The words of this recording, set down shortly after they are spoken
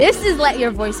This is Let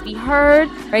Your Voice Be Heard,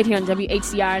 right here on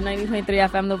WHCR 90.3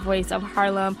 FM, the voice of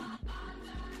Harlem.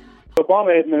 The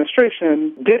Obama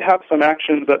administration did have some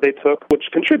actions that they took which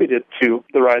contributed to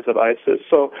the rise of ISIS.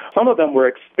 So some of them were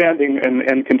expanding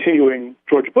and continuing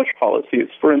George Bush policies,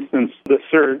 for instance, the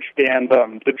surge and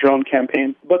the drone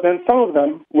campaign. But then some of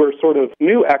them were sort of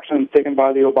new actions taken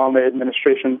by the Obama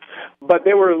administration, but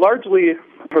they were largely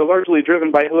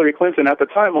driven by Hillary Clinton. At the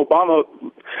time, Obama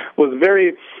was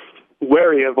very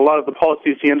wary of a lot of the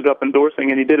policies he ended up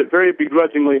endorsing, and he did it very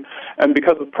begrudgingly, and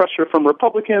because of pressure from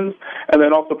Republicans, and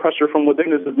then also pressure from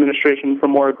within his administration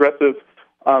from more aggressive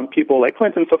people like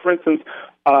Clinton. So, for instance,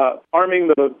 arming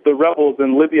the rebels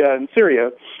in Libya and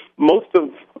Syria, most of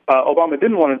Obama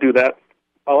didn't want to do that.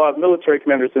 A lot of military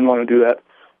commanders didn't want to do that.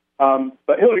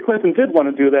 But Hillary Clinton did want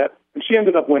to do that, and she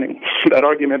ended up winning that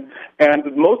argument.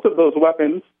 And most of those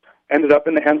weapons ended up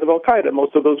in the hands of Al-Qaeda.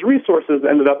 Most of those resources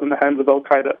ended up in the hands of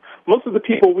Al-Qaeda. Most of the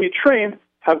people we train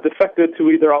have defected to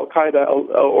either Al-Qaeda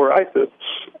or ISIS.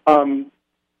 And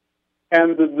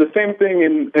the same thing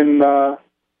in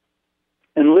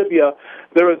Libya.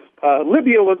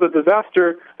 Libya was a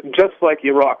disaster just like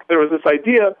Iraq. There was this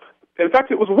idea, in fact,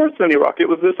 it was worse than Iraq. It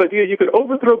was this idea you could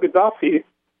overthrow Gaddafi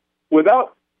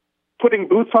without putting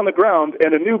boots on the ground,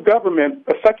 and a new government,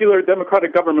 a secular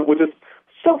democratic government, would just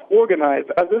self-organize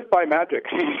as if by magic.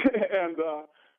 And